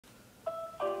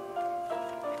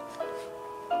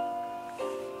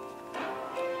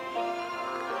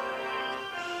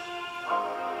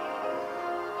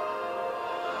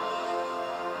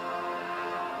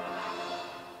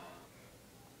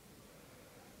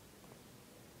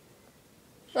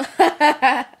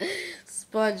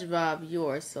SpongeBob, you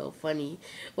are so funny.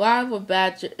 Why would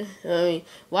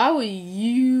why would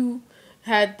you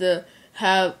had to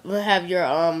have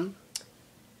your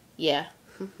yeah.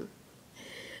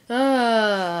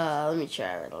 Let me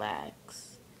try to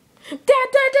relax.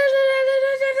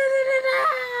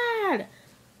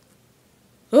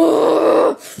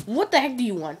 What the heck do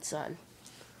you want, son?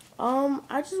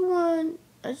 I just want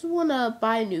to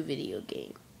buy a new video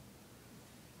game.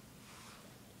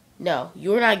 No,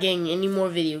 you're not getting any more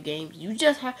video games.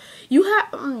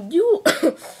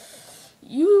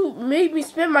 You made me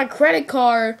spend my credit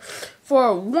card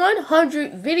for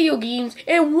 100 video games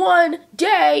in 1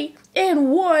 day and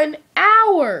 1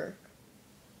 hour.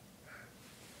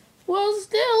 Well,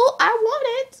 still, I want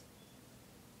it.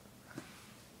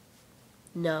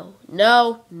 No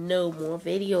more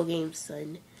video games,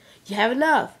 son. You have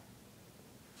enough.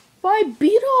 But I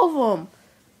beat all of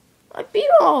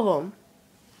them.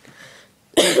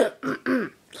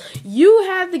 You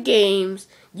had the games.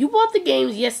 You bought the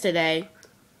games yesterday,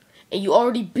 and you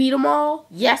already beat them all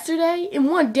yesterday in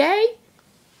 1 day?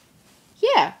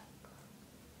 Yeah.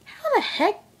 How the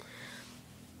heck?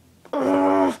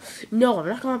 No, I'm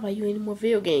not gonna buy you any more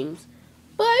video games.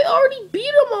 But I already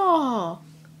beat them all.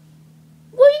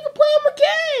 Well, you can play them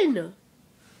again.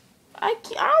 I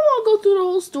don't want to go through the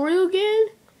whole story again.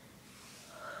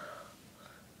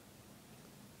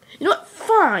 You know what?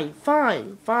 Fine.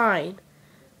 Fine.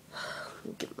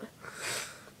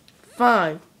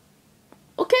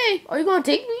 Okay, are you gonna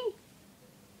take me?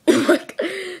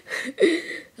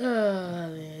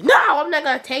 Man. No, I'm not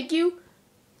gonna take you.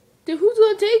 Then who's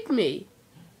gonna take me?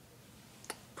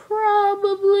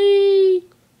 Probably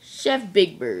Chef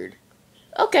Big Bird.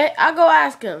 Okay, I'll go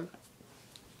ask him.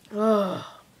 After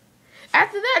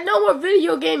that, no more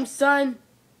video games, son.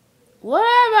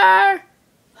 Whatever.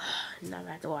 Now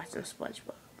I have to watch some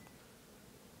SpongeBob.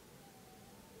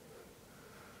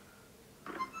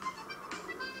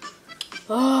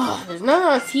 There's nothing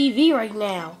on TV right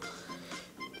now.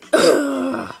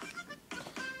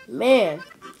 Man.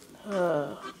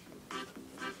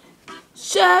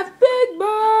 Chef Big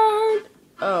Bird.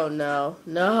 Oh no,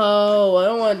 I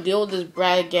don't want to deal with this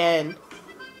brat again.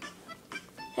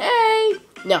 Hey,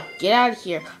 no, get out of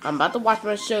here. I'm about to watch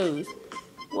my shows.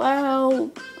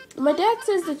 Well, my dad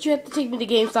says that you have to take me to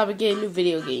GameStop and get a new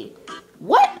video game.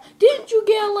 What? Didn't you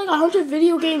get like 100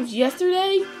 video games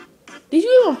yesterday? Did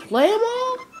you even play them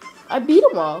all? I beat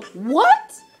them all.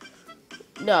 What?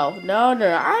 No.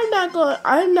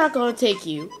 I'm not gonna take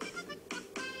you.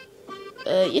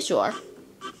 Yes you are.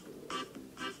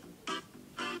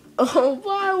 Oh, but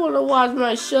I want to watch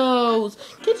my shows.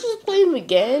 Can't you just play them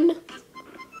again?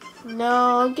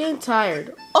 No, I'm getting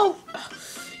tired. Oh,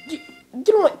 you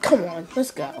know what? Come on,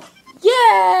 let's go.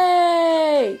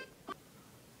 Yay!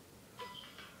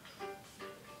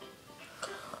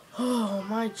 Oh,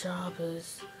 my job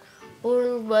is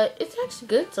boring, but it's actually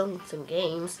good. Some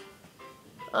games.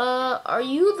 Are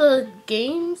you the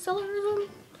game seller or something?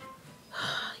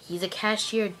 He's a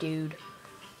cashier, dude.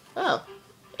 Oh.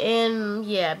 And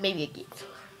yeah, maybe a game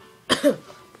seller.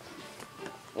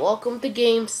 Welcome to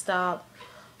GameStop.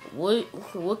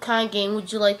 What kind of game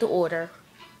would you like to order?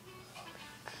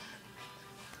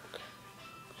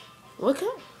 What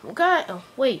kind? Oh,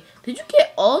 wait, did you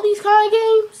get all these kind of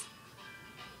games?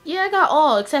 Yeah, I got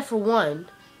all except for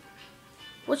one.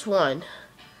 Which one?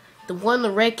 The one in the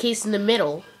red case in the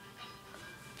middle.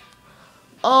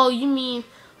 Oh, you mean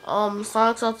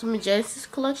Sonic's Ultimate Genesis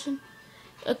Collection?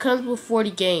 It comes with 40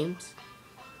 games.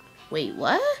 Wait,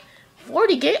 what?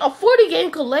 40 game? A 40 game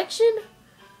collection?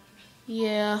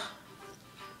 Yeah.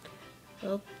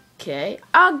 Okay,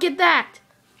 I'll get that.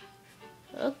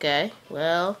 Okay,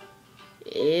 well,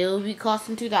 it'll be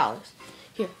costing $2.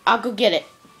 Here, I'll go get it.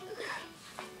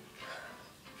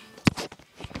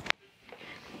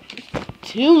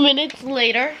 2 minutes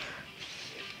later.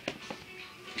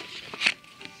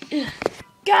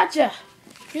 Gotcha.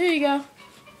 Here you go.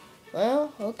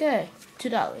 Well, okay,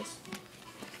 $2.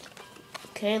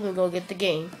 Okay, let me go get the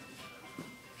game.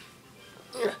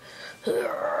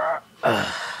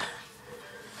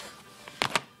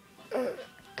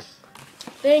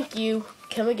 Thank you.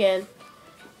 Come again.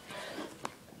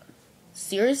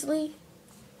 Seriously?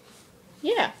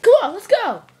 Yeah, come on, let's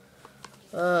go.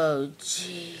 Oh,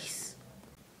 jeez.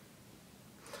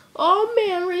 Oh,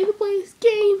 man, ready to play this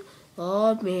game?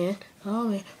 Oh, man.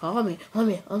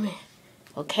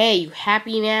 Okay, you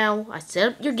happy now? I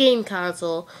set up your game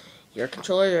console. Your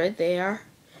controller's right there.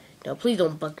 No, please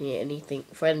don't bug me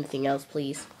for anything else,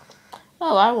 please.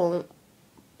 Oh, I won't.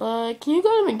 But can you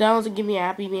go to McDonald's and give me a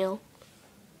Happy Meal?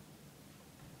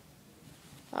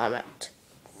 I'm out.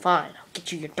 Fine, I'll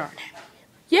get you your darn hammer.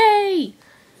 Yay!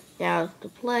 Now to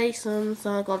play some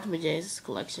Sonic Ultimate Genesis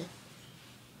Collection.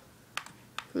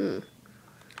 Ooh,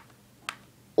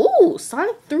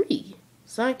 Sonic 3.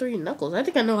 Sonic 3 Knuckles. I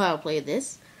think I know how to play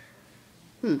this.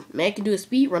 Man, I can do a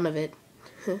speed run of it.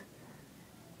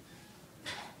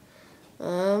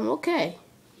 Okay.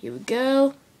 Here we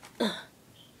go.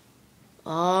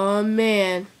 Oh,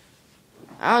 man.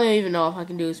 I don't even know if I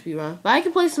can do a speed run. But I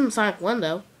can play some Sonic 1,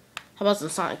 though. How about some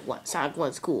Sonic 1? Sonic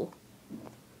 1's cool.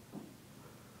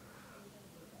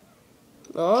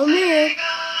 Oh, man.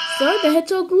 Sonic the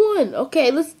Hedgehog 1.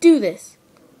 Okay, let's do this.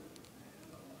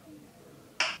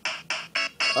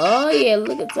 Oh, yeah,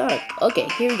 look at Sonic. Okay,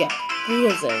 here we go.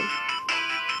 Green Zone.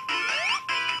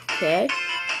 Okay.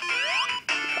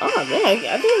 Oh, man, I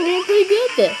think I'm doing pretty good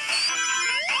at this.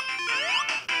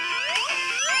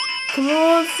 Come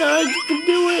on, Sonic, you can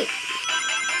do it.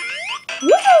 Woo!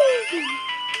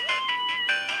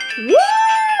 Woo!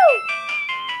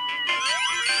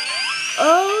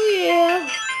 Oh, yeah.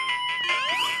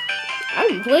 I've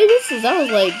been playing this since I was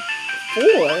like 4.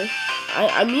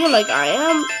 I mean, like, I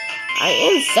am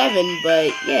 7,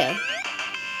 but yeah.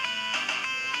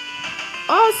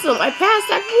 Awesome, I passed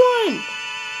that one.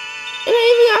 And I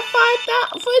even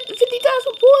got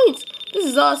 50,000 points. This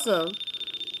is awesome.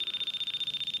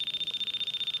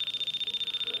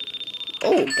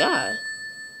 Oh, God.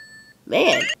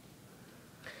 Man,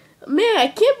 I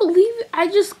can't believe it. I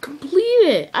just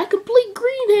completed. I complete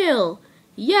Green Hill.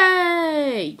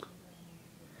 Yay.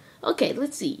 Okay,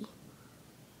 let's see.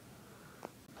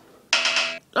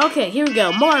 Okay, here we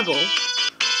go. Marble.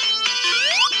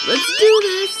 Let's do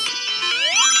this.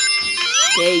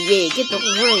 Okay, yeah, get the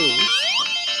rings.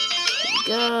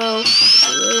 Go.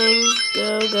 Rings.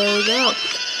 Go, go, go.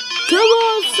 Come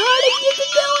on, Sonic, you can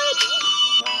do it.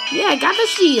 Yeah, I got the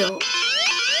shield.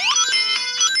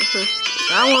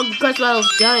 I don't want to be crushed by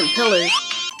those giant pillars.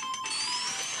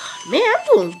 Man, I'm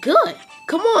doing good.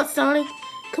 Come on, Sonic.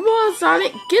 Come on,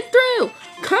 Sonic. Get through.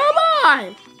 Come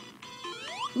on.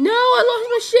 No, I lost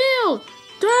my shield.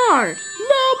 Darn.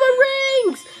 No, my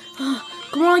rings.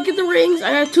 Come on, get the rings.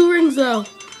 I got 2 rings, though.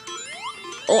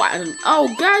 Oh,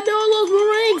 God, no, I lost my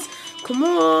rings. Come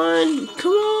on.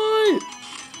 Come on.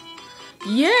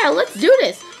 Yeah, let's do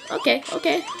this. Okay,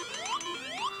 okay.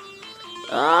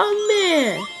 Oh,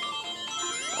 man.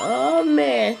 Oh,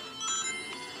 man.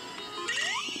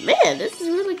 Man, this is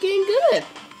really getting good.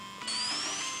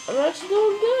 I'm actually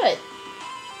doing good.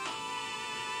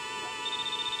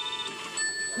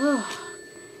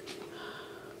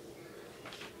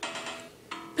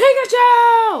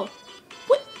 Pikachu!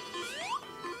 What?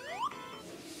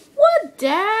 What,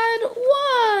 Dad?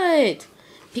 What?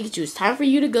 Pikachu, it's time for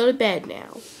you to go to bed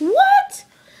now. What?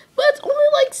 But it's only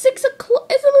like 6 o'clock.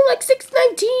 It's only like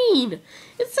 6:19.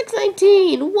 It's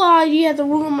 6:19. Why do you have to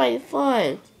ruin my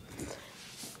fun?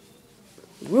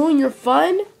 Ruin your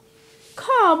fun?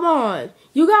 Come on.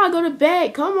 You gotta go to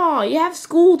bed. Come on. You have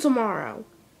school tomorrow.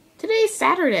 Today's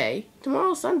Saturday.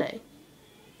 Tomorrow's Sunday.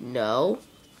 No.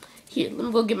 Here, let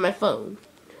me go get my phone.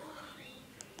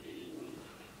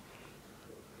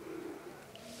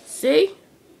 See?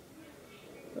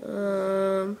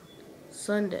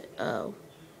 Sunday. Oh.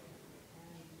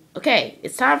 Okay,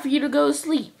 it's time for you to go to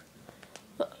sleep.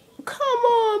 Come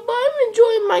on, but I'm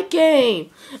enjoying my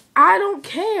game. I don't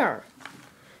care.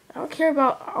 I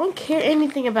don't care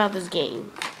anything about this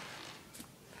game.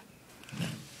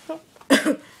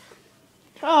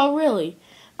 Oh, really?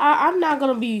 I'm not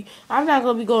gonna be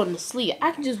going to sleep.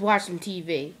 I can just watch some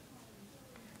TV.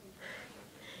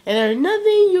 And there's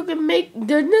nothing you can make.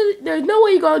 There's no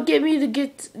way you're gonna get me to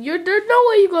get. There's no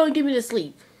way you're gonna get me to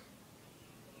sleep.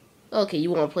 Okay, you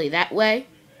wanna play that way?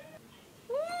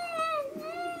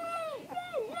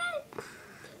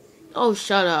 Oh,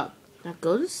 shut up. Now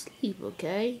go to sleep,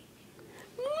 okay?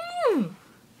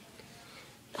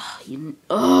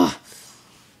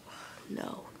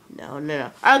 No.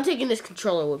 I'm taking this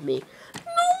controller with me.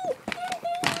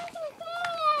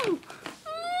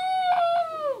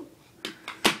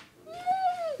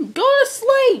 Go to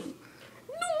sleep.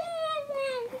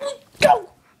 Don't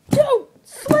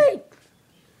sleep.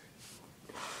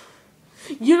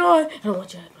 You know what? I don't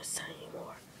want you to have my son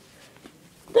anymore.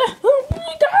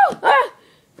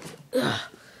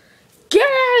 Get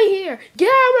out of here. Get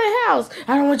out of my house.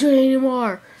 I don't want you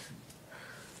anymore.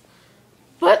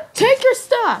 But take your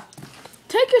stuff.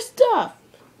 Take your stuff.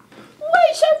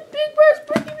 Wait, Chef Big Bird's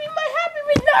bringing me my Happy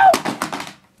Meal. No!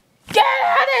 Get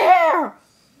out of here!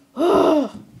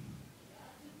 Oh,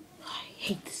 I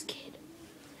hate this kid.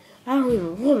 I don't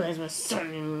even want him as my son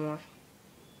anymore.